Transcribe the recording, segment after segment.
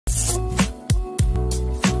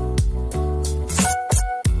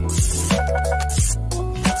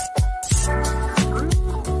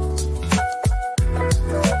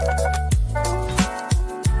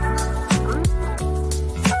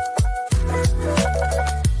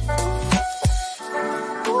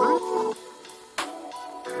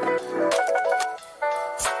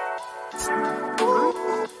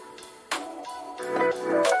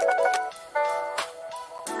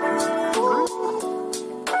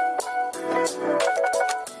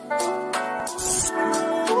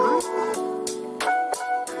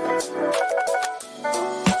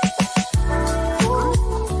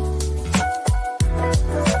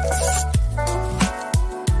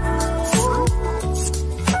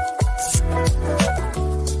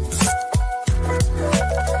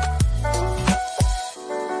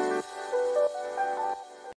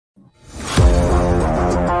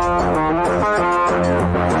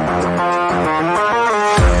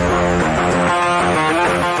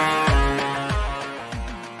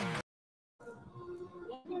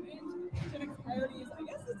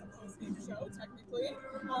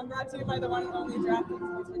the one and only DraftKings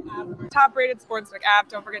Sportsbook app, our top-rated sportsbook app.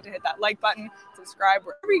 Don't forget to hit that like button, subscribe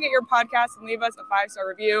wherever you get your podcasts, and leave us a 5-star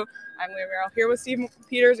review. I'm Leah Merrill here with Steve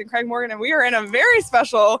Peters and Craig Morgan, and we are in a very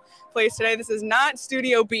special place today. This is not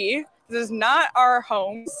Studio B. This is not our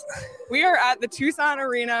homes. We are at the Tucson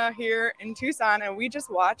Arena here in Tucson, and we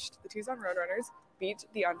just watched the Tucson Roadrunners beat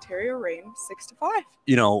the Ontario Reign 6-5.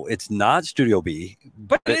 You know, it's not Studio B,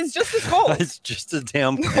 but it is just as cold. It's just as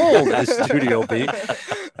damn cold as Studio B.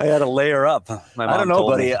 I had to layer up. My mom I don't know,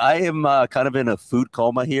 buddy. me. I am kind of in a food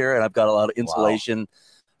coma here, and I've got a lot of insulation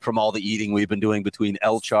from all the eating we've been doing between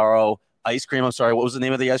El Charro ice cream. I'm sorry, what was the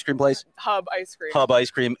name of the ice cream place? Hub Ice Cream. Hub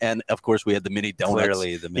Ice Cream, and of course we had the mini donuts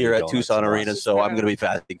here at Tucson Arena. So I'm going to be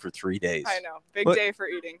fasting for 3 days. I know, big day for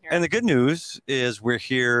eating here. And the good news is we're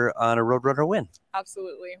here on a Roadrunner win.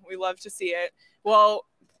 Absolutely, we love to see it. Well,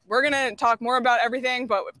 we're going to talk more about everything,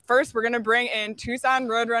 but first we're going to bring in Tucson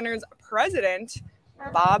Roadrunners president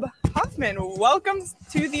Bob Hoffman. Welcome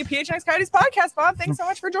to the PHNX Coyotes podcast, Bob. Thanks so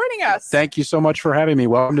much for joining us. Thank you so much for having me.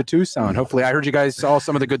 Welcome to Tucson. Hopefully, I heard you guys saw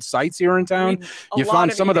some of the good sights here in town. You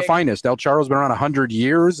found some of the finest. El Charro's been around 100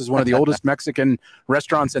 years. Is one of the oldest Mexican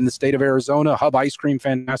restaurants in the state of Arizona. Hub Ice Cream,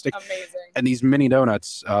 fantastic. Amazing. And these mini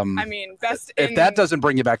donuts. I mean, best. If that doesn't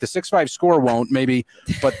bring you back, the 6-5 score won't maybe,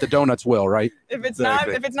 but the donuts will, right? If it's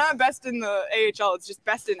not best in the AHL, it's just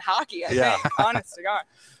best in hockey. I think. Honest to God.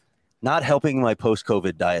 Not helping my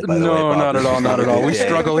post-COVID diet, by the way. No, not at all. Not at all. We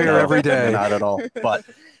struggle here every day. Not at all. But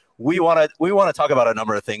we want to talk about a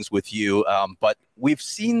number of things with you. But we've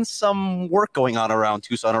seen some work going on around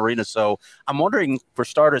Tucson Arena. So I'm wondering, for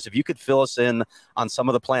starters, if you could fill us in on some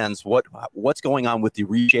of the plans. What's going on with the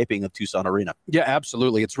reshaping of Tucson Arena? Yeah,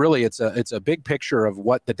 absolutely. It's a big picture of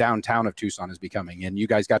what the downtown of Tucson is becoming, and you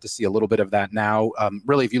guys got to see a little bit of that now.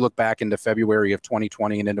 Really, if you look back into February of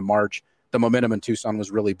 2020 and into March, the momentum in Tucson was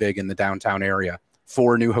really big in the downtown area.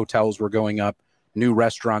 4 new hotels were going up, new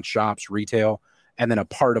restaurants, shops, retail. And then a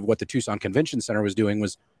part of what the Tucson Convention Center was doing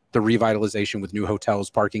was the revitalization with new hotels,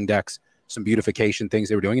 parking decks, some beautification things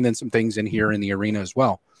they were doing, and then some things in here in the arena as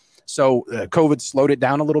well. So COVID slowed it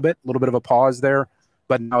down a little bit of a pause there,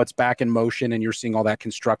 but now it's back in motion and you're seeing all that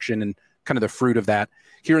construction and kind of the fruit of that.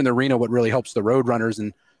 Here in the arena, what really helps the Roadrunners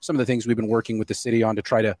and some of the things we've been working with the city on to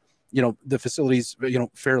try to, the facility's,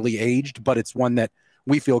 fairly aged, but it's one that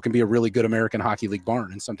we feel can be a really good American Hockey League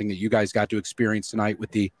barn and something that you guys got to experience tonight with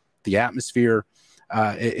the atmosphere.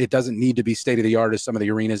 It doesn't need to be state of the art as some of the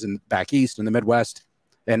arenas in back east and the Midwest.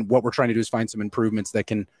 And what we're trying to do is find some improvements that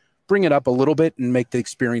can bring it up a little bit and make the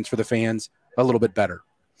experience for the fans a little bit better.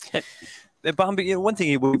 Bob, one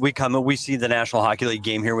thing we see the National Hockey League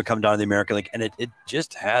game here. We come down to the American League, and it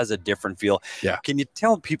just has a different feel. Yeah. Can you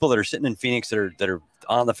tell people that are sitting in Phoenix that are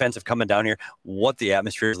on the fence of coming down here what the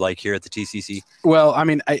atmosphere is like here at the TCC? Well, I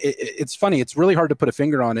mean, it's funny. It's really hard to put a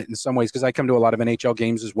finger on it in some ways because I come to a lot of NHL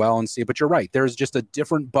games as well and see. But you're right. There's just a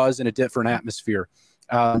different buzz and a different atmosphere.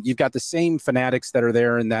 You've got the same fanatics that are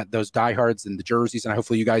there and those diehards and the jerseys, and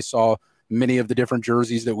hopefully you guys saw many of the different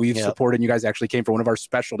jerseys that we've supported. And you guys actually came for one of our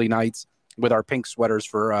specialty nights with our pink sweaters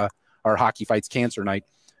for our Hockey Fights Cancer Night.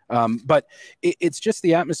 But it's just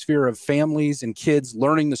the atmosphere of families and kids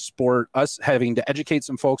learning the sport, us having to educate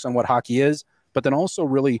some folks on what hockey is, but then also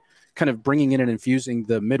really kind of bringing in and infusing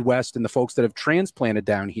the Midwest and the folks that have transplanted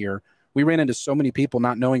down here. We ran into so many people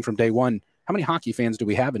not knowing from day one, how many hockey fans do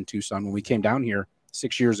we have in Tucson when we came down here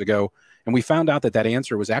 6 years ago? And we found out that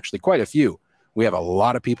answer was actually quite a few. We have a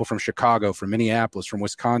lot of people from Chicago, from Minneapolis, from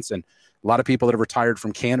Wisconsin, a lot of people that have retired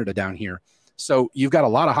from Canada down here. So you've got a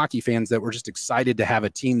lot of hockey fans that were just excited to have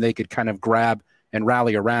a team they could kind of grab and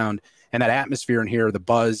rally around. And that atmosphere in here, the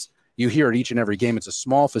buzz, you hear it each and every game. It's a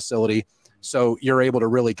small facility, so you're able to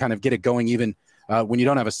really kind of get it going. Even when you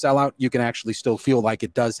don't have a sellout, you can actually still feel like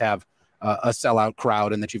it does have a sellout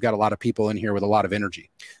crowd and that you've got a lot of people in here with a lot of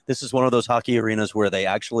energy. This is one of those hockey arenas where they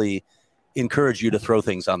actually encourage you to throw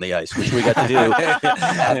things on the ice, which we got to do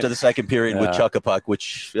after the second period with Chuck a Puck,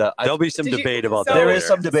 which there'll be some debate about that. There is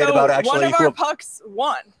some debate about actually. One of our pucks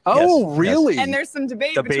won. Oh, really? And there's some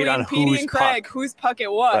debate between Petey and Craig whose puck it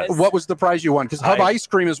was. What was the prize you won? Because Hub Ice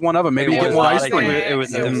Cream is one of them. Maybe you get more ice cream. It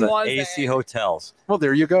was AC Hotels. Well,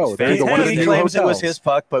 there you go. He claims it was his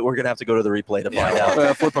puck, but we're going to have to go to the replay to find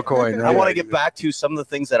out. Flip a coin. I want to get back to some of the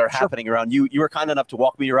things that are happening around. You were kind enough to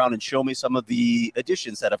walk me around and show me some of the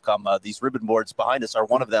additions that have come. These ribbon boards behind us are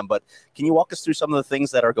one of them, but can you walk us through some of the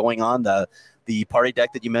things that are going on, the party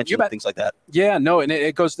deck that you mentioned, things like that? Yeah, no, and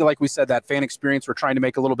it goes to, like we said, that fan experience we're trying to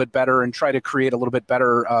make a little bit better and try to create a little bit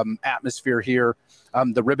better atmosphere here.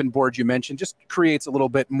 The ribbon board you mentioned just creates a little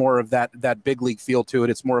bit more of that big league feel to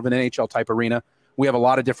it. It's more of an NHL type arena. We have a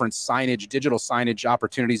lot of different signage, digital signage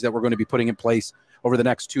opportunities that we're going to be putting in place over the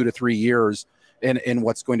next 2 to 3 years in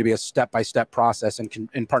what's going to be a step-by-step process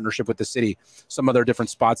in partnership with the city. Some other different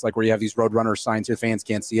spots, like where you have these Roadrunner signs here, fans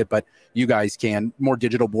can't see it, but you guys can. More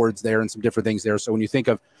digital boards there and some different things there. So when you think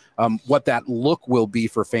of what that look will be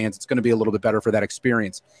for fans, it's going to be a little bit better for that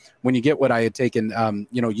experience. When you get what I had taken,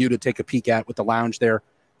 you to take a peek at with the lounge there,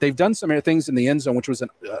 they've done some things in the end zone, which was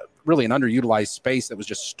really an underutilized space that was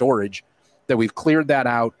just storage, that we've cleared that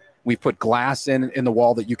out. We've put glass in the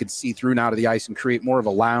wall that you could see through now to the ice and create more of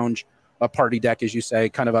a lounge, a party deck, as you say,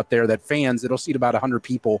 kind of up there, that fans, it'll seat about 100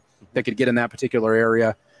 people that could get in that particular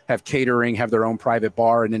area, have catering, have their own private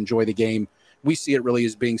bar, and enjoy the game. We see it really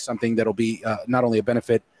as being something that'll be not only a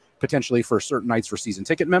benefit potentially for certain nights for season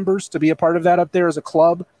ticket members to be a part of that up there as a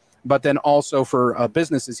club, but then also for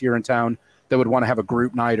businesses here in town that would want to have a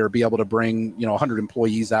group night or be able to bring 100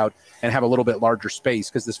 employees out and have a little bit larger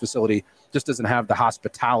space, because this facility just doesn't have the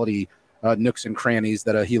hospitality nooks and crannies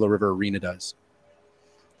that a Gila River Arena does.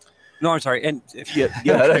 No, I'm sorry. And I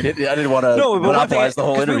didn't want to monopolize the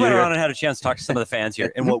whole interview. We went around and had a chance to talk to some of the fans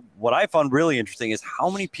here. And what I found really interesting is how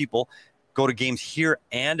many people go to games here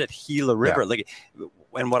and at Gila River. Yeah.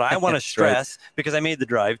 And what I want to stress, because I made the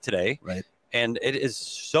drive today, right, and it is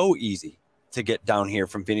so easy to get down here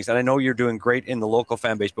from Phoenix. And I know you're doing great in the local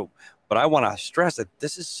fan base, but I want to stress that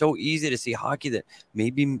this is so easy to see hockey that may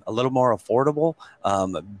be a little more affordable,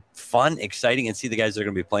 fun, exciting, and see the guys that are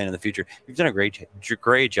going to be playing in the future. You've done a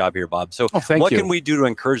great job here, Bob. So what can we do to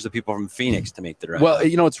encourage the people from Phoenix to make the drive? Well,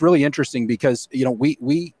 it's really interesting because,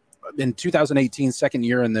 we in 2018, second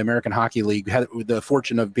year in the American Hockey League, had the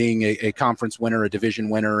fortune of being a conference winner, a division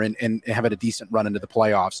winner, and having a decent run into the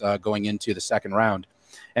playoffs going into the second round.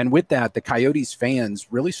 And with that, the Coyotes fans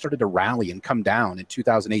really started to rally and come down in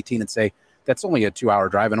 2018 and say, that's only a 2-hour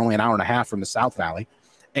drive and only an hour and a half from the South Valley.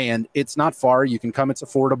 And it's not far. You can come. It's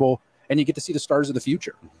affordable. And you get to see the stars of the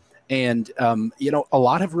future. And, a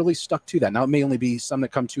lot have really stuck to that. Now, it may only be some that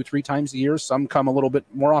come 2-3 times a year. Some come a little bit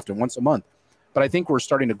more often, once a month. But I think we're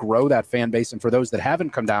starting to grow that fan base. And for those that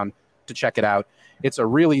haven't come down to check it out, it's a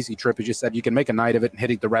real easy trip. As you said, you can make a night of it and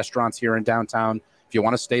hitting the restaurants here in downtown. If you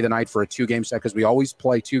want to stay the night for a 2-game set, because we always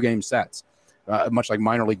play 2-game sets, much like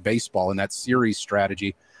minor league baseball in that series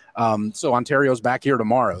strategy. So Ontario's back here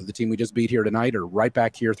tomorrow. The team we just beat here tonight are right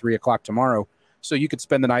back here 3 o'clock tomorrow. So you could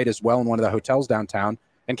spend the night as well in one of the hotels downtown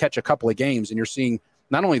and catch a couple of games. And you're seeing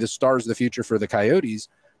not only the stars of the future for the Coyotes,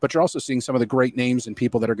 but you're also seeing some of the great names and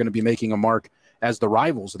people that are going to be making a mark as the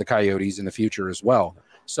rivals of the Coyotes in the future as well.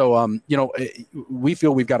 So, we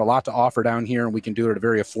feel we've got a lot to offer down here, and we can do it at a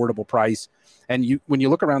very affordable price. And when you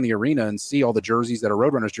look around the arena and see all the jerseys that are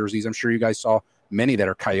Roadrunners jerseys, I'm sure you guys saw many that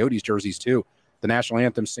are Coyotes jerseys too. The national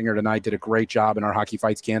anthem singer tonight did a great job in our Hockey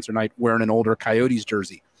Fights Cancer Night wearing an older Coyotes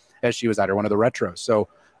jersey as she was at her, one of the retros. So,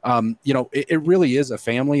 it really is a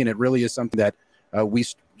family, and it really is something that we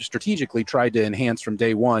strategically tried to enhance from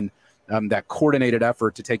day one, that coordinated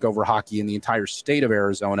effort to take over hockey in the entire state of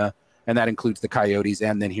Arizona. And that includes the Coyotes,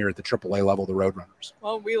 and then here at the AAA level, the Roadrunners.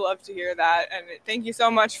 Well, we love to hear that. And thank you so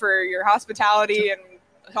much for your hospitality, and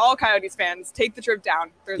to all Coyotes fans, take the trip down.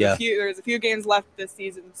 There's a few games left this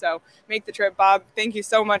season, so make the trip. Bob, thank you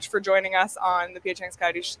so much for joining us on the PHNX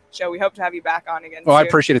Coyotes show. We hope to have you back on again soon. I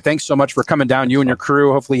appreciate it. Thanks so much for coming down, you and your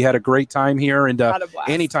crew. Hopefully you had a great time here, and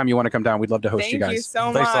anytime you want to come down, we'd love to host you guys. Thank you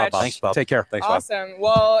so much. Thanks, Bob. Take care. Thanks, awesome. Bob.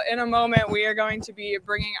 Well, in a moment, we are going to be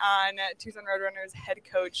bringing on Tucson Roadrunners head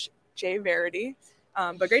coach Jay Varady.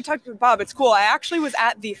 But great talk with Bob. It's cool. I actually was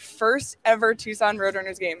at the first ever Tucson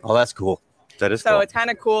Roadrunners game. Oh, that's cool. That is so cool. It's kind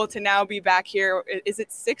of cool to now be back here. Is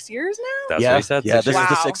it 6 years now? That's what he said. Yeah, this is the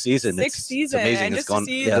 6th season. Sixth season. It's amazing. And it's just to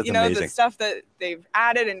see, the stuff that they've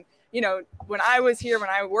added. And, when I was here, when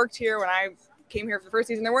I worked here, when I came here for the first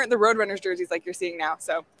season, there weren't the Roadrunners jerseys like you're seeing now.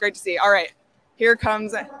 So great to see. All right, here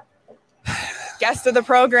comes guest of the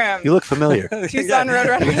program. You look familiar. Tucson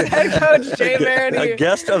Roadrunners head coach Jay Varady. A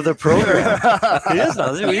guest of the program. He is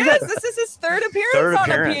now. Yes, this is his third appearance on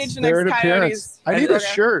the PHNX Coyotes. I need a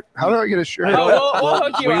shirt. How do I get a shirt? We'll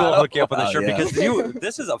hook you up. We will hook you up with a shirt because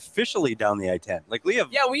this is officially down the I-10. Like Leah.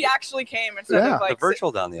 Yeah, we actually came instead of the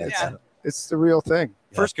virtual down the I-10. Yeah. It's the real thing.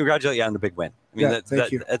 First, congratulate you on the big win. I mean,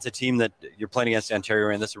 thank you. That's a team that you're playing against Ontario,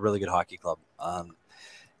 and that's a really good hockey club.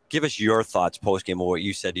 Give us your thoughts post-game of what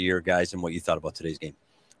you said to your guys and what you thought about today's game.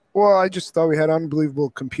 Well, I just thought we had unbelievable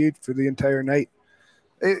compete for the entire night.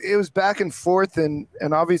 It was back and forth, and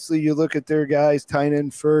obviously you look at their guys,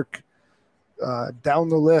 Tynan, Ferk, down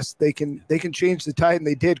the list. They can change the tide, and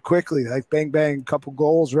they did quickly. Like bang, bang, couple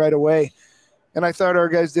goals right away. And I thought our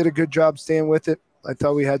guys did a good job staying with it. I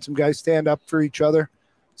thought we had some guys stand up for each other,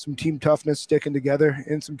 some team toughness sticking together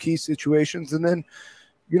in some key situations. And then,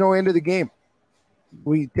 into the game.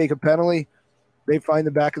 We take a penalty. They find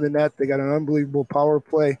the back of the net. They got an unbelievable power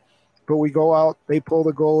play. But we go out, they pull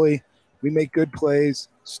the goalie, we make good plays,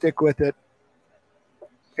 stick with it,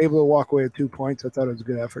 able to walk away with 2 points. I thought it was a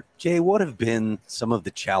good effort. Jay, what have been some of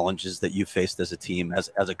the challenges that you faced as a team, as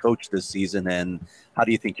a coach this season, and how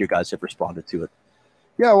do you think your guys have responded to it?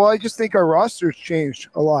 Yeah, well, I just think our roster's changed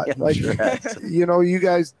a lot. Yeah, like, sure has. you know, you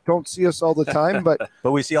guys don't see us all the time, but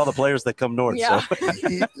But we see all the players that come north. Yeah.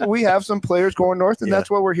 So. we have some players going north, and Yeah.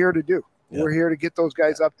 that's what we're here to do. Yeah. We're here to get those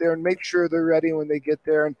guys up there and make sure they're ready when they get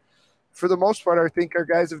there. And for the most part, I think our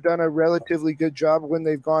guys have done a relatively good job when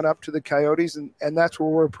they've gone up to the Coyotes, and that's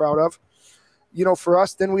what we're proud of. You know, for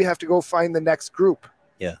us, then we have to go find the next group.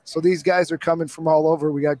 Yeah. So these guys are coming from all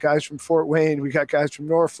over. We got guys from Fort Wayne. We got guys from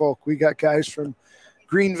Norfolk. We got guys from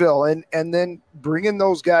Greenville. And then bringing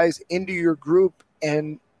those guys into your group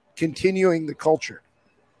and continuing the culture.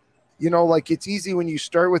 You know, like it's easy when you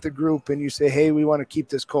start with a group and you say, hey, we want to keep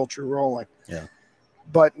this culture rolling. Yeah.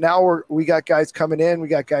 But now we got guys coming in. We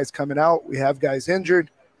got guys coming out. We have guys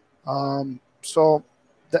injured. So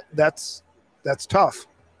that's tough.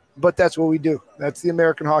 But that's what we do. That's the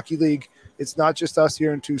American Hockey League. It's not just us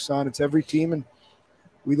here in Tucson. It's every team, and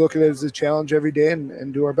we look at it as a challenge every day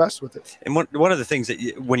and do our best with it. And one of the things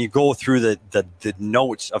that when you go through the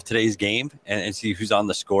notes of today's game and see who's on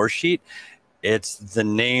the score sheet, it's the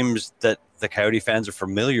names that the Coyote fans are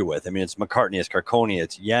familiar with. I mean, it's McCartney, it's Carcone,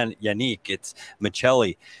 it's Jenik, it's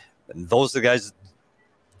Maccelli. And those are the guys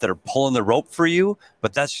that are pulling the rope for you.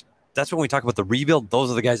 But that's when we talk about the rebuild. Those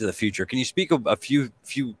are the guys of the future. Can you speak a few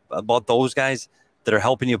about those guys that are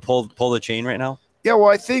helping you pull the chain right now? Yeah, well,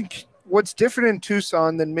 I think what's different in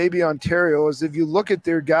Tucson than maybe Ontario is if you look at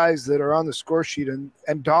their guys that are on the score sheet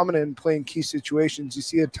and dominant in playing key situations, you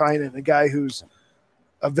see a Tynan, a guy who's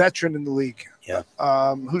a veteran in the league,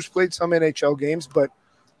 who's played some NHL games, but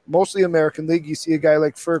mostly American League. You see a guy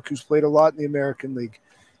like Ferk who's played a lot in the American League.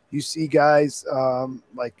 You see guys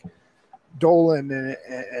like Dolan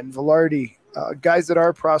and Varady, guys that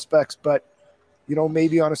are prospects, but, you know,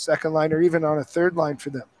 maybe on a second line or even on a third line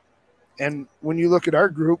for them. And when you look at our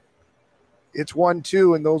group, it's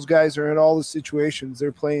 1-2, and those guys are in all the situations.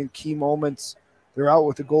 They're playing key moments. They're out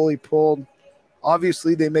with the goalie pulled.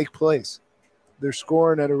 Obviously, they make plays. They're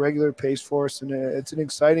scoring at a regular pace for us, and it's an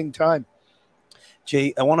exciting time.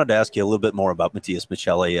 Jay, I wanted to ask you a little bit more about Matias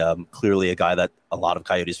Maccelli. Clearly a guy that a lot of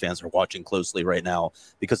Coyotes fans are watching closely right now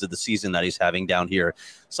because of the season that he's having down here.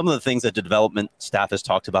 Some of the things that the development staff has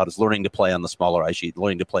talked about is learning to play on the smaller ice sheet,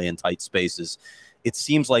 learning to play in tight spaces. It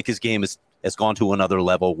seems like his game has gone to another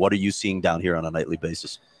level. What are you seeing down here on a nightly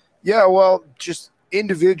basis? Yeah, well, just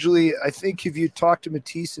individually, I think if you talk to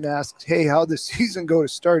Matisse and asked, hey, how'd the season go to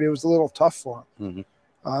start, it was a little tough for him.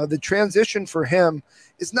 Mm-hmm. The transition for him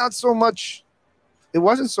is not so much – it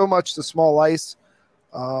wasn't so much the small ice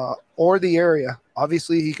or the area.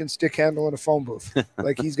 Obviously, he can stick handle in a phone booth.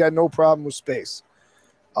 Like, he's got no problem with space.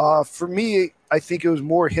 For me, I think it was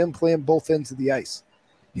more him playing both ends of the ice,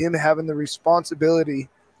 him having the responsibility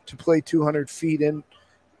to play 200 feet. And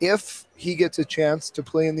if he gets a chance to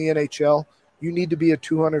play in the NHL, you need to be a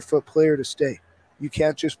 200-foot player to stay. You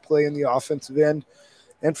can't just play in the offensive end.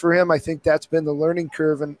 And for him, I think that's been the learning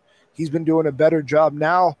curve, and he's been doing a better job.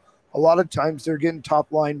 Now, a lot of times they're getting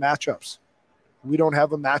top-line matchups. We don't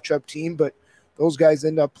have a matchup team, but those guys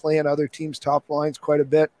end up playing other teams' top lines quite a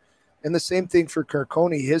bit. And the same thing for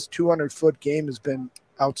Carcone. His 200-foot game has been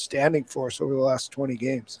outstanding for us over the last 20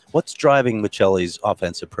 games. What's driving Maccelli's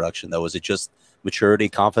offensive production, though? Is it just maturity,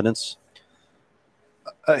 confidence?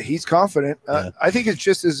 He's confident. I think it's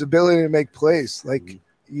just his ability to make plays. Like,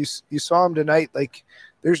 you saw him tonight. Like,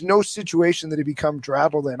 there's no situation that he becomes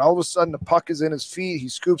rattled in. All of a sudden, the puck is in his feet. He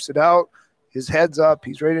scoops it out. His head's up.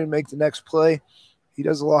 He's ready to make the next play. He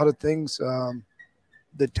does a lot of things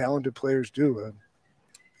that talented players do.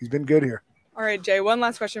 He's been good here. All right, Jay, one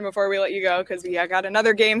last question before we let you go, because we got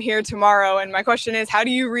another game here tomorrow. And my question is, how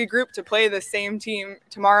do you regroup to play the same team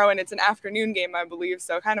tomorrow? And it's an afternoon game, I believe.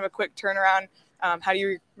 So kind of a quick turnaround. How do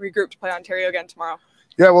you regroup to play Ontario again tomorrow?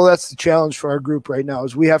 Yeah, well, that's the challenge for our group right now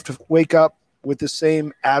is we have to wake up with the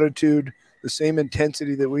same attitude, the same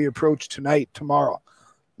intensity that we approach tomorrow.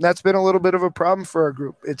 And that's been a little bit of a problem for our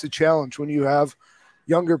group. It's a challenge when you have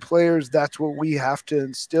younger players. That's what we have to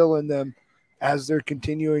instill in them as they're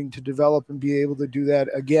continuing to develop and be able to do that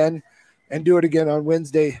again and do it again on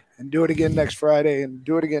Wednesday and do it again next Friday and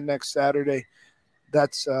do it again next Saturday.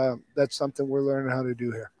 That's something we're learning how to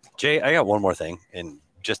do here. Jay, I got one more thing, and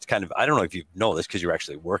just kind of, I don't know if you know this because you're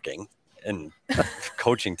actually working and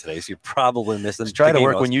coaching today, so you probably missed them. Trying to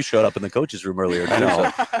work when you showed up in the coach's room earlier. I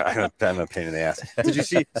know. I'm a pain in the ass. Did you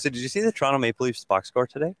see the Toronto Maple Leafs box score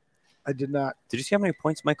today? I did not. Did you see how many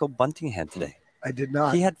points Michael Bunting had today? I did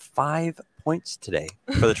not. He had 5 points today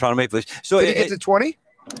for the Toronto Maple Leafs. So Did he get to 20?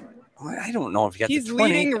 I don't know if he got He's to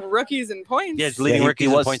 20. leading rookies in points. Yeah, he's leading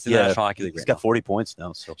rookies in points in the National Hockey League. He's Right got now. 40 points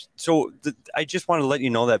now. So I just want to let you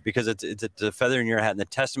know that because it's a feather in your hat and a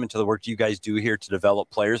testament to the work you guys do here to develop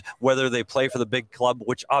players, whether they play for the big club,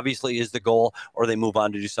 which obviously is the goal, or they move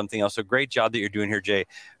on to do something else. So great job that you're doing here, Jay.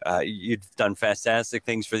 You've done fantastic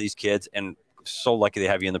things for these kids, and so lucky they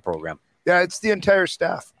have you in the program. Yeah, it's the entire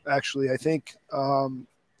staff, actually. I think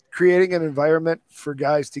creating an environment for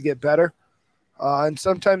guys to get better. And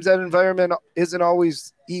sometimes that environment isn't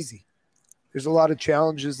always easy. There's a lot of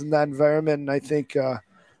challenges in that environment. And I think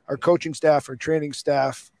our coaching staff, our training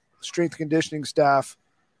staff, strength conditioning staff,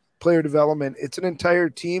 player development, it's an entire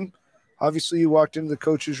team. Obviously, you walked into the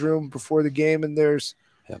coach's room before the game, and there's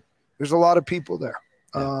a lot of people there.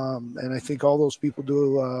 And I think all those people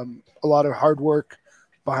do a lot of hard work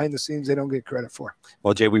behind the scenes they don't get credit for.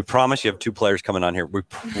 Well, Jay, we promise you have 2 players coming on here. We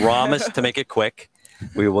promise to make it quick.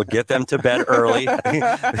 We will get them to bed early.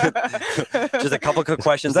 Just a couple quick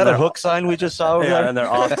questions. Is that a hook sign we just saw over there? And they're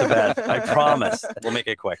off to bed. I promise. We'll make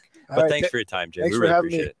it quick. But thanks for your time, Jay. Thanks We for really having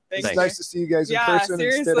appreciate me. it. It's nice to see you guys in Yeah, person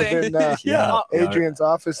seriously. instead of in Adrian's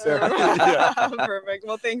office there. Perfect.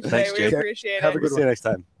 Well, thanks, Jay. We appreciate Have a it. good See you next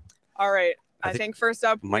time. All right. I think first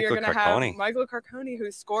up, we are Michael going to have Carcone. Michael Carcone, who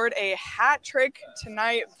scored a hat trick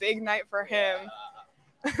tonight. Big night for him.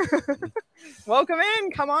 Welcome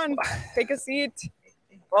in. Come on. Take a seat.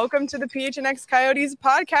 Welcome to the PHNX Coyotes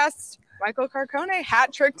podcast. Michael Carcone,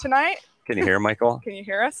 hat trick tonight. Can you hear Michael? Can you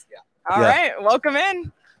hear us? Yeah. All right. Welcome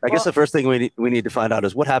in. I guess the first thing we need to find out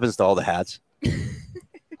is what happens to all the hats.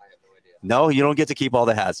 No, you don't get to keep all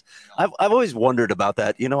the hats. I've always wondered about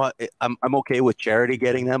that. You know, I'm okay with charity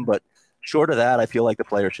getting them, but short of that, I feel like the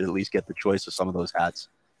player should at least get the choice of some of those hats.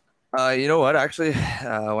 You know what? Actually,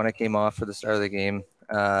 when I came off for the start of the game,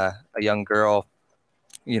 a young girl,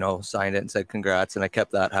 signed it and said congrats, and I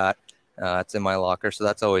kept that hat. It's in my locker, so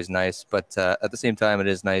that's always nice. But at the same time, it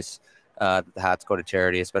is nice that the hats go to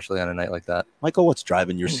charity, especially on a night like that. Michael, what's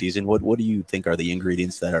driving your season? What do you think are the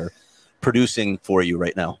ingredients that are producing for you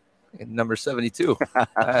right now? Number 72.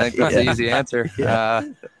 I think that's an easy answer.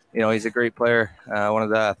 He's a great player, one of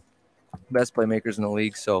the best playmakers in the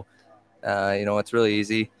league. So, it's really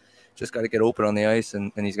easy. Just got to get open on the ice,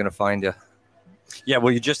 and he's going to find you. Yeah,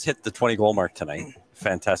 well, you just hit the 20-goal mark tonight.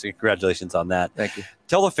 Fantastic. Congratulations on that. Thank you.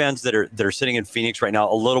 Tell the fans that are sitting in Phoenix right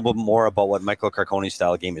now a little bit more about what Michael Carcone's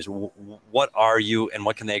style game is. What are you, and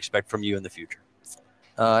what can they expect from you in the future?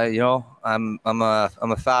 I'm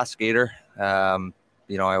a fast skater.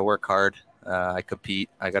 I work hard. I compete.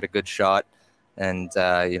 I got a good shot. And,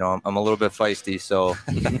 I'm a little bit feisty, so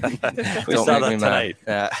We saw that tonight.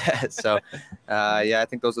 I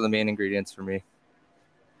think those are the main ingredients for me.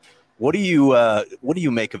 What do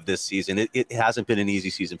you make of this season? It hasn't been an easy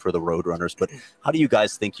season for the Roadrunners, but how do you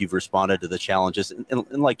guys think you've responded to the challenges? And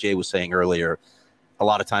like Jay was saying earlier, a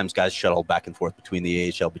lot of times guys shuttle back and forth between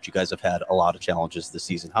the AHL, but you guys have had a lot of challenges this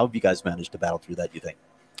season. How have you guys managed to battle through that, you think?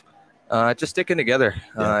 Just sticking together.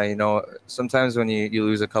 Yeah. Sometimes when you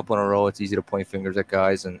lose a couple in a row, it's easy to point fingers at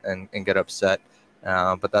guys and get upset.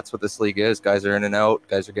 But that's what this league is. Guys are in and out.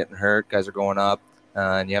 Guys are getting hurt. Guys are going up.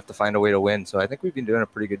 And you have to find a way to win. So I think we've been doing a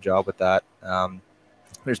pretty good job with that.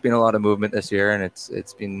 There's been a lot of movement this year, and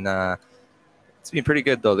it's been pretty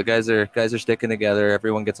good though. The guys are sticking together.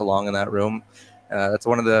 Everyone gets along in that room. That's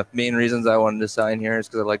one of the main reasons I wanted to sign here, is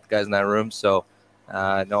because I like the guys in that room. So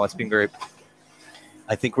no, it's been great.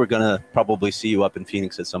 I think we're going to probably see you up in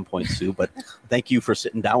Phoenix at some point, Sue, but thank you for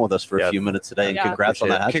sitting down with us for a few minutes today, and congrats on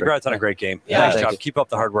that. Congrats on a great game. Yeah. Nice job. Keep up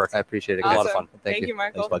the hard work. I appreciate it. Awesome. A lot of fun. Thank you,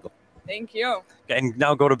 Michael. Thanks, Michael. Thank you. And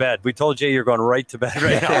now go to bed. We told Jay you're going right to bed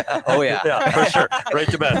right now. Oh, yeah. Yeah, for sure. Right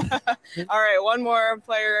to bed. All right, one more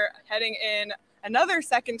player heading in. Another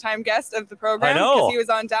second-time guest of the program. I know. Because he was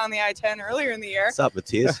on Down the I-10 earlier in the year. What's up,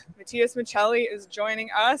 Matias? Matias Maccelli is joining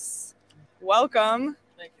us. Welcome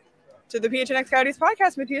to the PHNX Coyotes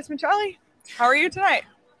podcast, Matias Maccelli. How are you tonight?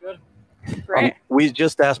 Good. Great. We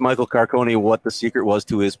just asked Michael Carcone what the secret was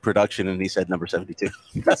to his production, and he said number 72.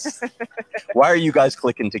 Why are you guys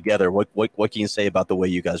clicking together? What can you say about the way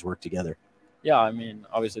you guys work together? Yeah, I mean,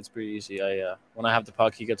 obviously it's pretty easy. When I have the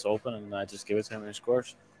puck, he gets open, and I just give it to him and he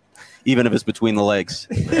scores. Even if it's between the legs,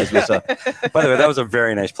 as we saw. By the way, that was a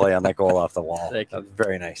very nice play on that goal off the wall. Thank you. That was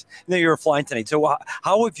very nice. You were flying tonight. So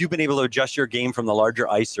how have you been able to adjust your game from the larger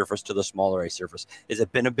ice surface to the smaller ice surface? Has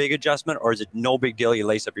it been a big adjustment, or is it no big deal? You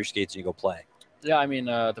lace up your skates and you go play? Yeah, I mean,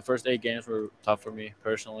 the first 8 games were tough for me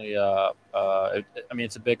personally.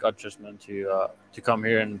 It's a big adjustment to come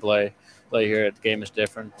here and play here. The game is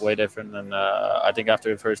different, way different, and I think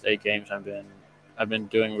after the first 8 games, I've been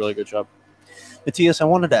doing a really good job. Matias, I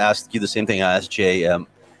wanted to ask you the same thing I asked Jay.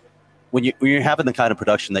 When you're having the kind of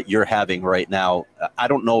production that you're having right now, I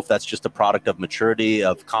don't know if that's just a product of maturity,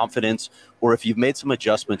 of confidence, or if you've made some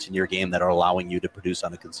adjustments in your game that are allowing you to produce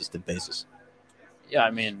on a consistent basis. Yeah,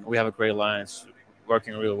 I mean, we have a great line. It's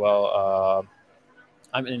working really well.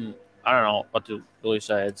 I mean, I don't know what to really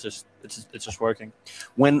say. It's just working.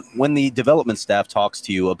 When the development staff talks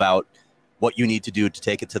to you about what you need to do to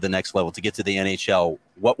take it to the next level, to get to the NHL,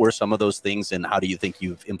 what were some of those things, and how do you think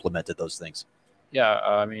you've implemented those things? Yeah,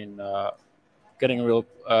 I mean, getting a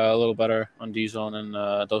little better on D zone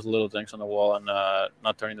and those little things on the wall, and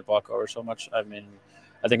not turning the puck over so much. I mean,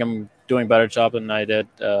 I think I'm doing a better job than I did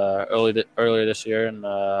earlier this year, and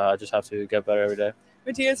I just have to get better every day.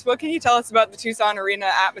 Matias, what can you tell us about the Tucson Arena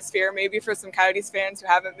atmosphere, maybe for some Coyotes fans who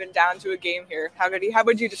haven't been down to a game here? How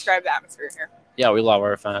would you describe the atmosphere here? Yeah, we love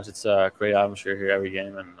our fans. It's a great atmosphere here every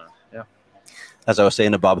game, and yeah. As I was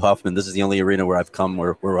saying to Bob Hoffman, this is the only arena where I've come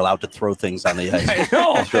where we're allowed to throw things on the ice. I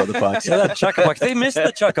know. Throw the pucks. Yeah, that chuck-a-puck. They missed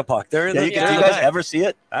the chuck-a-puck. Do you guys ever see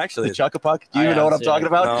it? Actually, the chuck-a-puck. Do you even know what I'm talking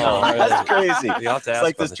about? No, that's crazy. It's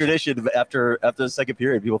like this tradition after the second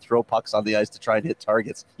period, people throw pucks on the ice to try and hit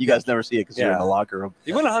targets. You guys never see it because you're in the locker room.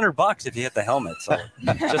 You win $100 if you hit the helmet. So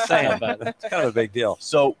just saying, it's kind of a big deal.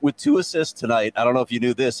 So with 2 assists tonight, I don't know if you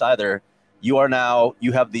knew this either. You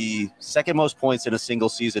have the second most points in a single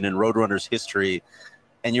season in Roadrunners history.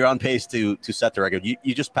 And you're on pace to set the record.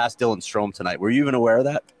 You just passed Dylan Strome tonight. Were you even aware of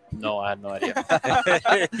that? No, I had no idea.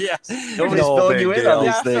 Yes. Nobody's filling you in on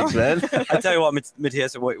these things, man. I tell you what,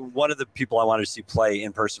 Matias, one of the people I wanted to see play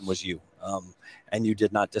in person was you. And you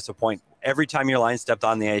did not disappoint. Every time your line stepped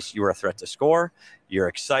on the ice, you were a threat to score. You're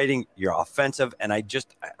exciting. You're offensive. And I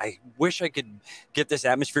wish I could get this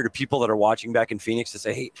atmosphere to people that are watching back in Phoenix to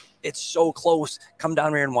say, hey, it's so close. Come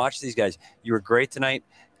down here and watch these guys. You were great tonight.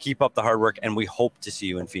 Keep up the hard work, and we hope to see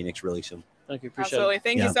you in Phoenix really soon. Thank you. Appreciate Absolutely. it.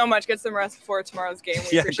 Thank you so much. Get some rest before tomorrow's game.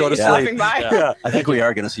 We appreciate go to you sleep. stopping by. Yeah. I think we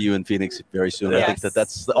are going to see you in Phoenix very soon. Yes. I think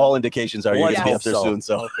that's all indications are you're going to be up there soon.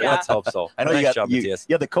 So let's hope so. I know nice you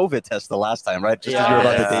had the COVID test the last time, right? Just as you were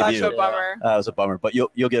about to debut. Such a bummer. It was a bummer, but you'll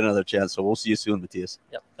get another chance. So we'll see you soon, Matias.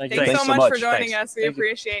 Yep. Thank you. Thanks so much for joining Thanks. us. We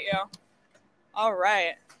appreciate you. All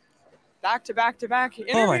right. Back to back interviews.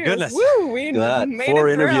 Oh, my goodness. Woo, we Look at that. made 4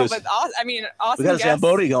 it through. interviews. But awesome We awesome got a guests.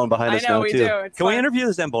 Zamboni going behind us I know now, we too. do. It's Can we fun. interview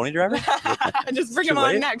the Zamboni driver? Just bring Too him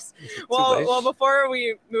on late? next. late? Well, before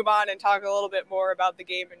we move on and talk a little bit more about the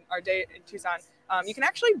game and our day in Tucson, you can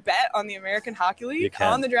actually bet on the American Hockey League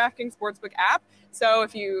on the DraftKings Sportsbook app. So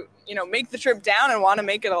if you make the trip down and want to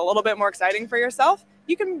make it a little bit more exciting for yourself,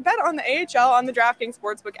 you can bet on the AHL on the DraftKings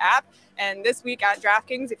Sportsbook app. And this week at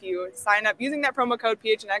DraftKings, if you sign up using that promo code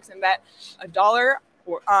PHNX and bet $1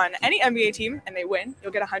 on any NBA team and they win,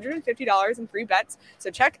 you'll get $150 in free bets.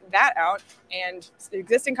 So check that out. And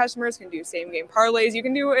existing customers can do same game parlays. You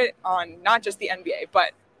can do it on not just the NBA,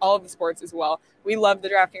 but all of the sports as well. We love the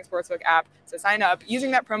DraftKings Sportsbook app. So sign up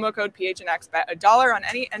using that promo code PHNX, bet $1 on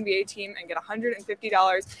any NBA team and get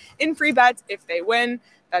 $150 in free bets if they win.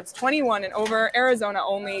 That's 21 and over, Arizona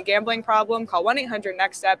only. Gambling problem? Call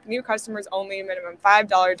 1-800-NEXT-STEP. New customers only. Minimum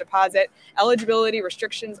 $5 deposit. Eligibility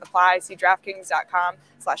restrictions apply. See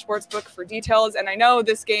DraftKings.com/sportsbook for details. And I know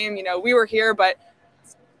this game, we were here, but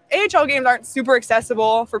AHL games aren't super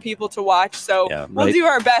accessible for people to watch. So we'll do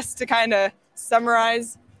our best to kind of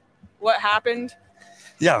summarize what happened.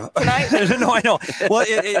 Yeah. Tonight? No, I know. Well,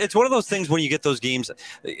 it's one of those things when you get those games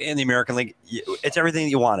in the American League, it's everything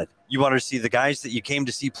that you wanted. You wanted to see the guys that you came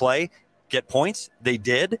to see play get points. They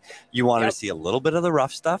did. You wanted to see a little bit of the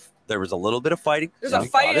rough stuff. There was a little bit of fighting. There's a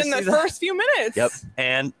fight in the first few minutes. Yep.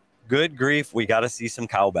 And good grief, we got to see some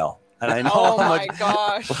cowbell. And I know oh my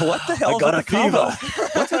gosh. What the hell is with the cowbell?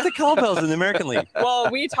 What's with the cowbells in the American League? Well,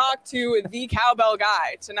 we talked to the cowbell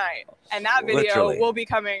guy tonight, and that video will be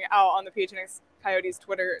coming out on the PHNX Coyotes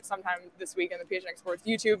Twitter sometime this week and the PHNX Sports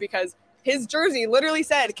YouTube because his jersey literally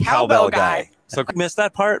said cowbell guy. So missed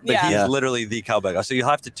that part, but Yeah. he's literally the cowbell guy. So you'll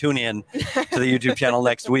have to tune in to the YouTube channel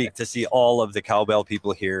next week to see all of the cowbell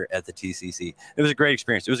people here at the TCC. It was a great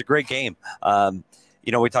experience. It was a great game.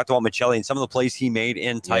 We talked about Maccelli and some of the plays he made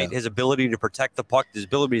in tight, his ability to protect the puck, his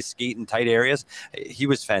ability to skate in tight areas. He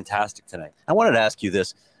was fantastic tonight. I wanted to ask you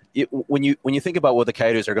this. When you think about what the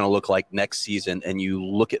Coyotes are going to look like next season and you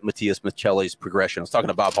look at Matias Maccelli's progression, I was talking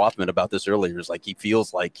to Bob Hoffman about this earlier. It's like he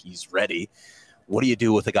feels like he's ready. What do you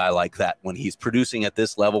do with a guy like that when he's producing at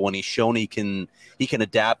this level, when he's shown he can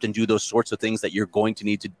adapt and do those sorts of things that you're going to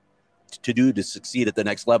need to do to succeed at the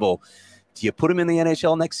next level? Do you put him in the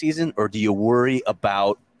NHL next season, or do you worry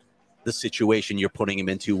about the situation you're putting him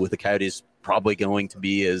into with the Coyotes probably going to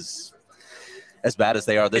be as as bad as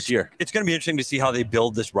they are this year. It's going to be interesting to see how they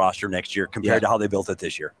build this roster next year compared to how they built it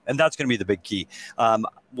this year. And that's going to be the big key.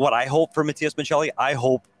 What I hope for Matias Maccelli, I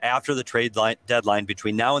hope after the trade deadline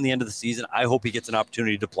between now and the end of the season, I hope he gets an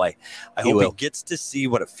opportunity to play. I hope he gets to see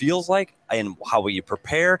what it feels like and how you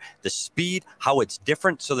prepare, the speed, how it's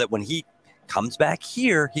different, so that when he comes back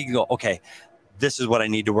here, he can go, okay, this is what I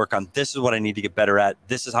need to work on. This is what I need to get better at.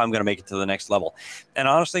 This is how I'm going to make it to the next level. And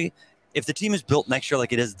honestly, if the team is built next year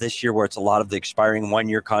like it is this year, where it's a lot of the expiring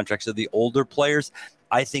one-year contracts of the older players,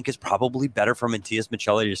 I think it's probably better for Matias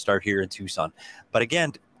Maccelli to start here in Tucson. But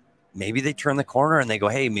again, maybe they turn the corner and they go,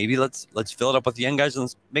 hey, maybe let's fill it up with the young guys and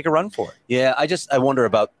let's make a run for it. Yeah, I wonder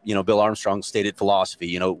about, Bill Armstrong's stated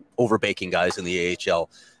philosophy, overbaking guys in the AHL.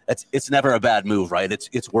 It's never a bad move, right?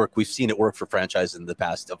 It's work. We've seen it work for franchises in the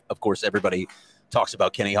past. Of course, everybody talks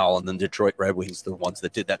about Kenny Holland and Detroit Red Wings, the ones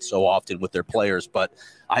that did that so often with their players. But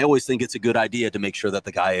I always think it's a good idea to make sure that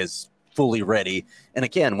the guy is fully ready. And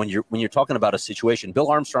again, when you're talking about a situation, Bill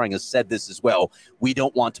Armstrong has said this as well. We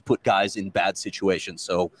don't want to put guys in bad situations.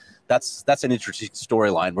 So that's an interesting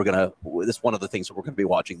storyline. That's one of the things that we're going to be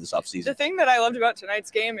watching this offseason. The thing that I loved about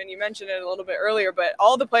tonight's game, and you mentioned it a little bit earlier, but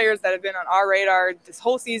all the players that have been on our radar this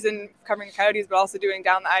whole season, covering the Coyotes, but also doing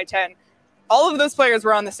down the I-10, all of those players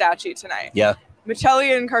were on the stat sheet tonight. Yeah.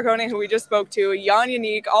 Maccelli and Carcone, who we just spoke to, Jan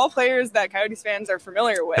Yannick, all players that Coyotes fans are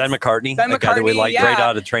familiar with. Ben McCartney, the guy that we like right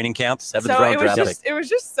out of training camp, 7th round draft pick. It was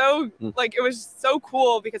just so it was so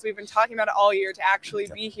cool because we've been talking about it all year to actually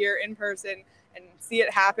be here in person and see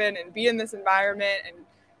it happen and be in this environment and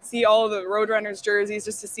see all of the Roadrunners jerseys,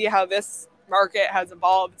 just to see how this market has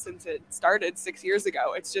evolved since it started 6 years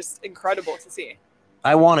ago. It's just incredible to see.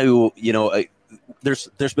 I want to,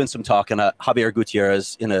 there's been some talk, and Javier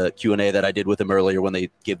Gutierrez in a Q&A that I did with him earlier when they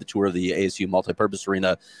gave the tour of the ASU multipurpose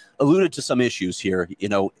arena alluded to some issues here.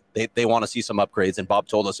 They want to see some upgrades, and Bob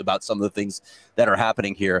told us about some of the things that are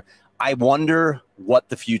happening here. I wonder what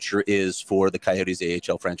the future is for the Coyotes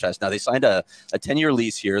AHL franchise. Now, they signed a 10-year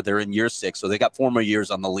lease here. They're in year 6, so they got 4 more years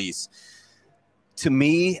on the lease. To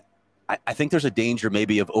me, I think there's a danger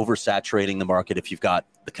maybe of oversaturating the market if you've got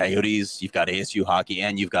the Coyotes, you've got ASU hockey,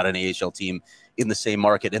 and you've got an AHL team in the same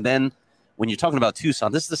market. And then when you're talking about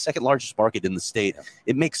Tucson, this is the 2nd largest market in the state.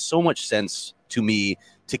 It makes so much sense to me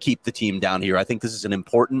to keep the team down here. I think this is an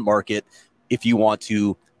important market if you want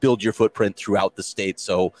to build your footprint throughout the state.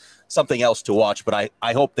 So something else to watch, but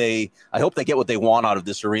I hope they get what they want out of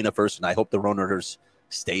this arena first, and I hope the Roadrunners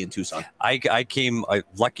stay in Tucson. I came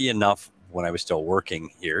lucky enough when I was still working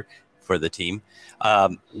here for the team.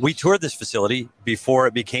 We toured this facility before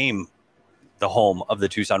it became the home of the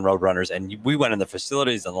Tucson Roadrunners, and we went in the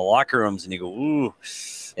facilities and the locker rooms, and you go, ooh,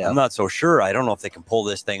 I'm not so sure. I don't know if they can pull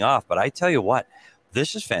this thing off, but I tell you what,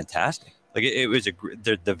 this is fantastic. Like it was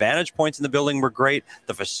the vantage points in the building were great.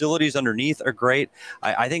 The facilities underneath are great.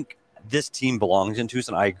 I think this team belongs in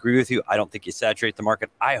Tucson. I agree with you. I don't think you saturate the market.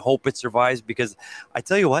 I hope it survives, because I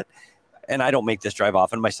tell you what, and I don't make this drive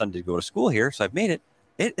often. My son did go to school here, so I've made it.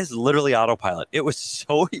 It is literally autopilot. It was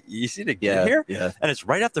so easy to get here, and it's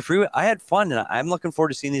right off the freeway. I had fun, and I'm looking forward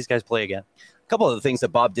to seeing these guys play again. A couple of the things that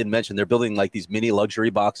Bob didn't mention, they're building like these mini luxury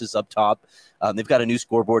boxes up top. They've got a new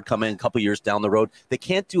scoreboard coming a couple years down the road. They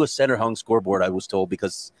can't do a center hung scoreboard, I was told,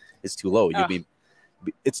 because it's too low.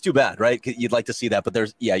 It's too bad, right? You'd like to see that,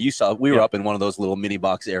 but you saw we were up in one of those little mini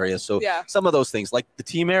box areas. So some of those things, like the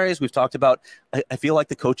team areas we've talked about, I feel like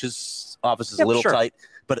the coach's office is a little tight,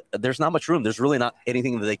 but there's not much room. There's really not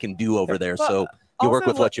anything that they can do over there. So you work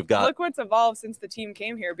with what you've got. Look what's evolved since the team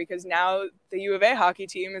came here, because now the U of A hockey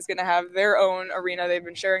team is going to have their own arena. They've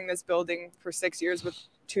been sharing this building for 6 years with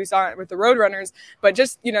Tucson, with the Roadrunners, but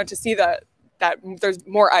just, to see that there's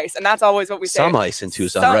more ice, and that's always what we say. Some ice in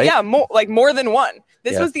Tucson, right? Yeah, more than one.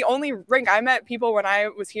 This was the only rink. I met people when I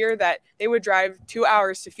was here that they would drive 2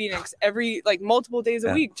 hours to Phoenix every multiple days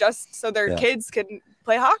a week just so their kids can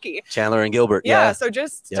play hockey. Chandler and Gilbert. So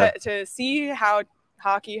just to see how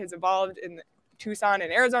hockey has evolved in Tucson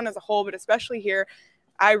and Arizona as a whole, but especially here,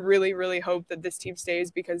 I really, really hope that this team stays,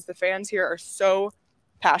 because the fans here are so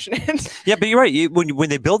passionate. Yeah, but you're right. When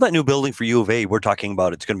they build that new building for U of A, we're talking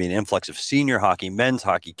about it's going to be an influx of senior hockey, men's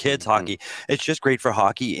hockey, kids hockey. It's just great for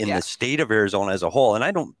hockey in the state of Arizona as a whole. And I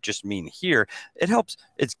don't just mean here. It helps.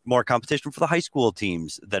 It's more competition for the high school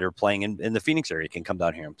teams that are playing in the Phoenix area can come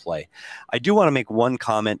down here and play. I do want to make one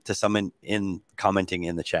comment to someone commenting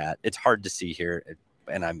in the chat. It's hard to see here,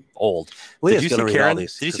 and I'm old. Leah's going to read all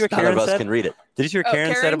these. Did you see what Karen said? Can read it. Did you see what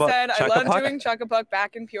Karen said about I love doing Chuck-a-Puck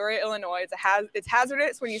back in Peoria, Illinois. It's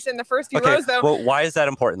hazardous when you sit in the first few rows, though. Well, why is that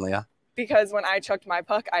important, Leah? Because when I chucked my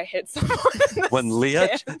puck, I hit someone. When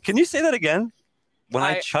Leah, can you say that again? When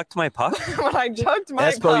I chucked my puck? When I chucked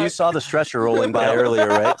my Espo, puck. you saw the stretcher rolling by earlier,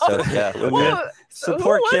 right? So yeah. Well,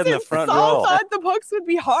 Support who kid in the was it? front Saul row. thought the pucks would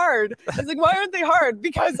be hard. He's like, why aren't they hard?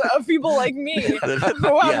 Because of people like me who have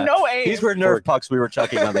Yeah. no aim. These were Nerf pucks we were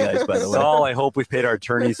chucking on the ice, by the way. Saul, I hope we paid our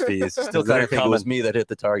attorney's fees. Still kind of think it was me that hit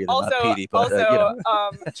the target, and Also, not Petey. But you know,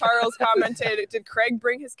 Charles commented, "Did Craig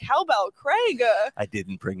bring his cowbell?" Craig, I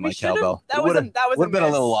didn't bring we my should've- cowbell. That It was would've a been a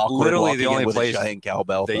miss. little awkward. Literally walking the in only with place a giant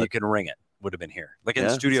cowbell. that But you can ring it would have been here. Like in Yeah,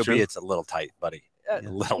 Studio it's B, true. it's a little tight, buddy. Uh, A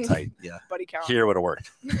little tight. yeah, buddy count. Here would have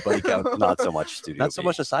worked. buddy count. Not so much Studio Not so B.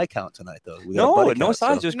 much a side count tonight, though. We got a No, buddy no count,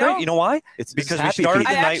 sides. so It was great. No. You know why? It's Because we happy started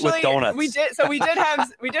Petey. the night with donuts. We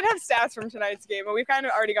did have stats from tonight's game, but we've kind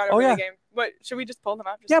of already gone over the game. But should we just pull them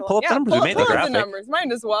out? Just Yeah, pull up the numbers. We made the pull up graphic. numbers.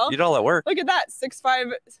 Might as well. You did all that work. Look at that.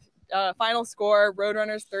 6-5 final score.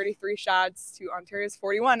 Roadrunners 33 shots to Ontario's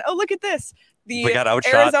 41. Oh, look at this. The We got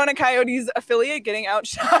outshot. Arizona Coyotes affiliate getting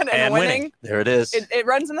outshot and winning. There it is. It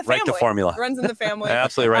runs in the family. Right to formula. It runs in the family.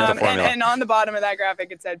 Absolutely right to formula. And on the bottom of that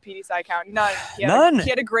graphic, it said PD side count. None. None.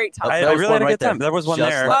 He had a great time. I That was really had one a right good time. there. There was one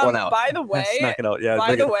Just there. let one out. By the way, Snuck it out. Yeah.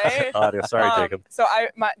 by the way, audio. Sorry, Jacob. so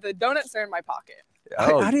the donuts are in my pocket.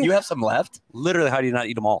 Oh, How do you have some left? Literally, how do you not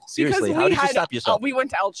eat them all? Seriously, Because how we did you had, stop yourself? we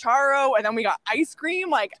went to El Charro and then we got ice cream.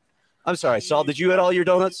 Like, I'm sorry, Saul. Did you eat all your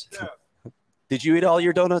donuts? Did you eat all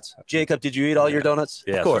your donuts? Jacob, did you eat all your donuts?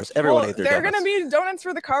 Yeah, of course. Everyone ate their they're donuts. going to be donuts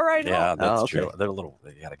for the car ride Yeah, home. that's okay. true. They're a little.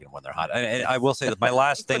 You gotta get them when they're hot. And I will say that my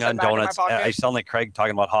last thing Put on them back in my donuts. pocket. I sound like Craig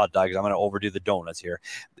talking about hot dogs. I'm gonna overdo the donuts here.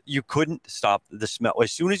 You couldn't stop the smell.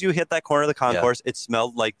 As soon as you hit that corner of the concourse, it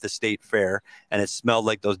smelled like the state fair, and it smelled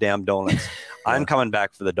like those damn donuts. I'm coming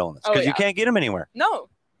back for the donuts because you can't get them anywhere. No,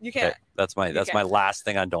 you can't. Okay, that's my can't. last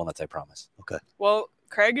thing on donuts. I promise. Okay. Well,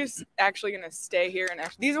 Craig is actually going to stay here. And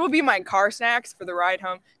these will be my car snacks for the ride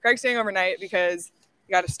home. Craig's staying overnight because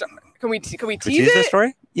you got to start. Can we tease this it?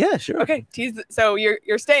 story? Yeah, sure. Okay, tease. So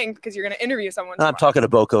you're staying because you're going to interview someone. I'm tomorrow. talking to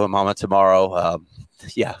Boko and Mama tomorrow.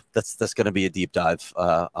 Yeah, that's going to be a deep dive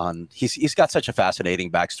on. He's got such a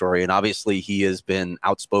fascinating backstory, and obviously he has been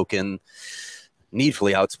outspoken,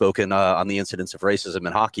 needfully outspoken on the incidents of racism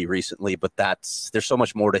in hockey recently. But there's so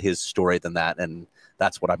much more to his story than that, and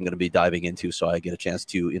that's what I'm going to be diving into. So I get a chance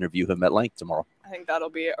to interview him at length tomorrow. I think that'll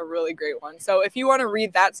be a really great one. So if you want to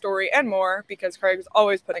read that story and more, because Craig's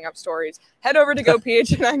always putting up stories, head over to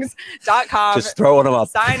gophnx.com. Just throwing them up.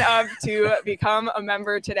 Sign up to become a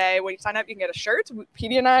member today. When you sign up, you can get a shirt.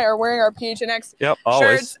 Petey and I are wearing our PHNX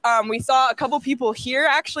shirts. We saw a couple people here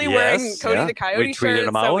actually wearing Cody the Coyote we tweeted shirts.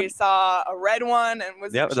 them So out. we saw a red one and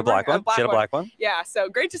was the black one. She had a black one. Yeah, so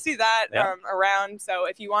great to see that around. So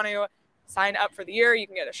if you want to sign up for the year, you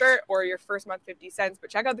can get a shirt or your first month 50 cents. But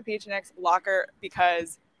check out the PHNX locker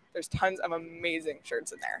because there's tons of amazing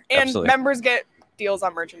shirts in there. And members get deals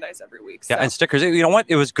on merchandise every week. So. Yeah, and stickers. You know what?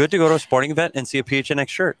 It was good to go to a sporting event and see a PHNX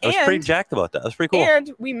shirt. I was pretty jacked about that. That was pretty cool.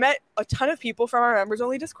 And we met a ton of people from our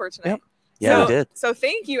members-only Discord tonight. Yep. Yeah, we did. So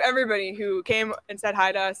thank you, everybody who came and said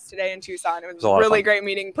hi to us today in Tucson. It was a really great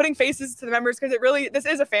meeting, putting faces to the members because this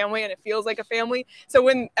is a family and it feels like a family. So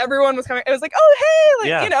when everyone was coming, it was like, oh, hey,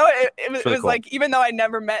 it was cool. like, even though I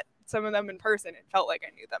never met some of them in person, it felt like I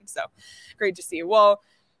knew them. So great to see. Well,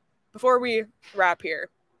 before we wrap here,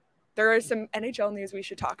 there is some NHL news we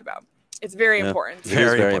should talk about. It's very important. It is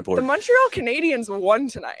very important. The Montreal Canadiens won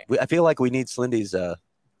tonight. I feel like we need Slindy's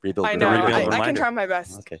rebuild. I know. Rebuild I can try my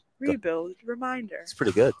best. Okay. Rebuild reminder. It's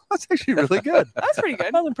pretty good. That's actually really good. That's pretty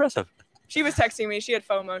good. That was impressive. She was texting me. She had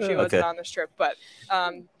FOMO. She wasn't on this trip, but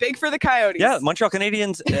big for the Coyotes. Yeah, Montreal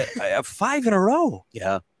Canadiens 5 in a row.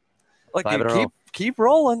 Yeah. Like 5 in a row. Keep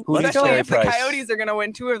rolling. Especially if the Coyotes are going to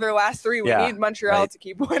win 2 of their last 3. We need Montreal to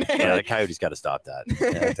keep winning. Yeah, the Coyotes got to stop that.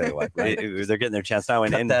 Yeah, I tell you what, they're getting their chance now.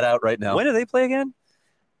 Cut that out right now. When do they play again?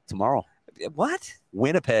 Tomorrow. What?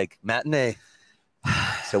 Winnipeg matinee.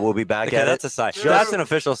 So we'll be back at that's it. a sign. That's an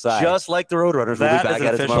official sign. Just like the Roadrunners, we'll be back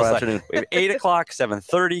at it tomorrow afternoon. We have 8 o'clock,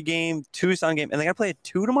 7:30 game, Tucson game, and they got to play at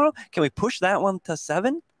 2 tomorrow. Can we push that one to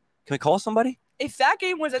 7? Can we call somebody? If that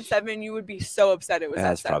game was at 7, you would be so upset it was at 7.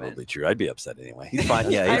 That's probably true. I'd be upset anyway. He's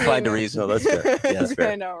fine. Yeah, he'd find a reason. No, that's fair. Yeah, that's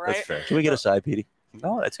fair. I know, right? That's fair. Can we get a side, Petey?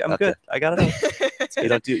 No, I'm good. I got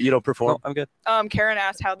it. You don't perform? No, I'm good. Karen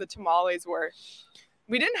asked how the tamales were.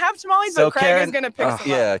 We didn't have tamales, but Craig is going to pick some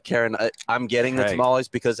Yeah, up. Karen, I'm getting the tamales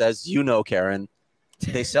because, as you know, Karen,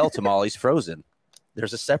 they sell tamales frozen.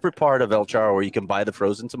 There's a separate part of El Charro where you can buy the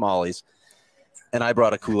frozen tamales. And I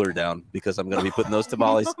brought a cooler down because I'm going to be putting those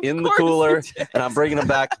tamales in the cooler, and I'm bringing them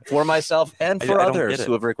back for myself and for others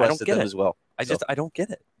who have requested them as well. I don't get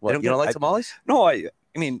it. What, you don't like tamales? No, I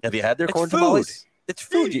mean, have you had their corn food. tamales? It's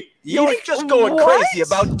food. You You're just going crazy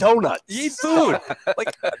about donuts. You eat food.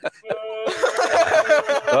 Like,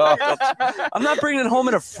 I'm not bringing it home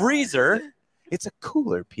in a freezer. It's a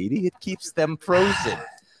cooler, Petey. It keeps them frozen.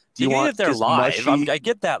 Do you want want if they're just live? mushy- I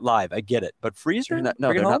get that live. I get it. But freezer? No,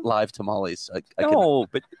 Bring it they're home? not live tamales. No,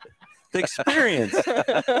 but the experience.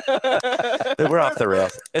 We're off the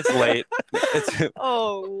rails. It's late. It's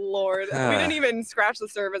Oh Lord, we didn't even scratch the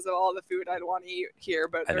surface of all the food I'd want to eat here,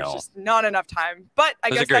 but I there's know. just not enough time. But I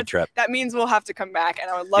It was guess a great trip. that means we'll have to come back,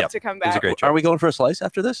 and I would love Yep, to come It was a back. great trip. Are we going for a slice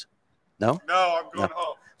after this? No? No, I'm going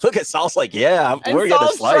home. Look at Sal's like, yeah, And we're getting a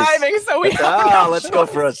Saul's slice. driving, so we have Let's go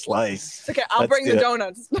for a slice. Okay, I'll Let's bring do the it.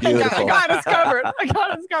 donuts. I Beautiful. got us covered. I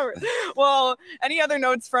got us covered. Well, any other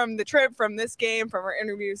notes from the trip, from this game, from our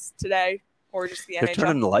interviews today, or just the They're NHL?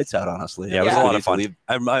 turning the lights out, honestly. Yeah, it was Yeah. a lot of fun.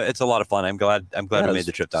 It's a lot of fun. I'm glad Yeah, we it made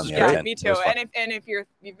the trip down was there. great. Yeah, me It too. was fun. And if you've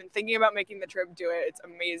been thinking about making the trip, do it. It's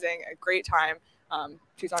amazing. A great time.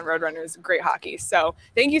 Tucson Roadrunners, great hockey. So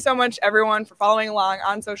thank you so much, everyone, for following along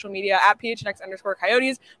on social media at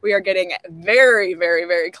PHNX_Coyotes. We are getting very, very,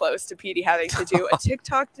 very close to Petey having to do a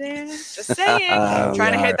TikTok dance. Just saying.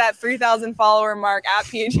 Trying to hit that 3,000 follower mark at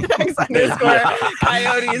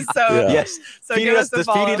PHNX_Coyotes. So, Yes. so Petey give us a does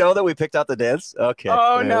follow. Petey know that we picked out the dance? Okay.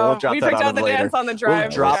 Oh, Yeah, no. We'll drop We that picked on out him the later. dance on the drive.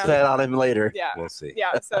 We'll drop Yeah. that on him later. Yeah. We'll see.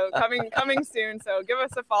 Yeah, so coming soon. So give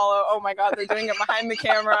us a follow. Oh my God, they're doing it behind the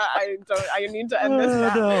camera. I need to end this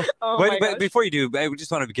now. Oh my Wait, gosh. before you do, I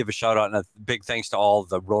just wanted to give a shout out and a big thanks to all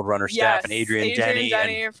the Roadrunner staff and Adrian Denny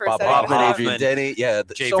and for Bob setting Hoffman, it up. Adrian Denny. Yeah,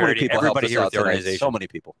 Jay so many Varady, people helped everybody us here out with the tonight. organization. So many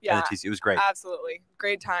people. Yeah, it was great. absolutely.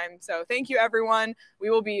 Great time. So thank you, everyone. We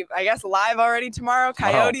will be, I guess, live already tomorrow.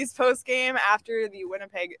 Tomorrow. Coyotes post game after the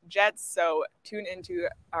Winnipeg Jets. So tune into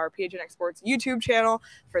our PHNX Sports YouTube channel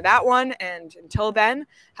for that one. And until then,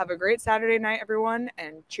 have a great Saturday night, everyone.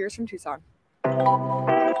 And cheers from Tucson.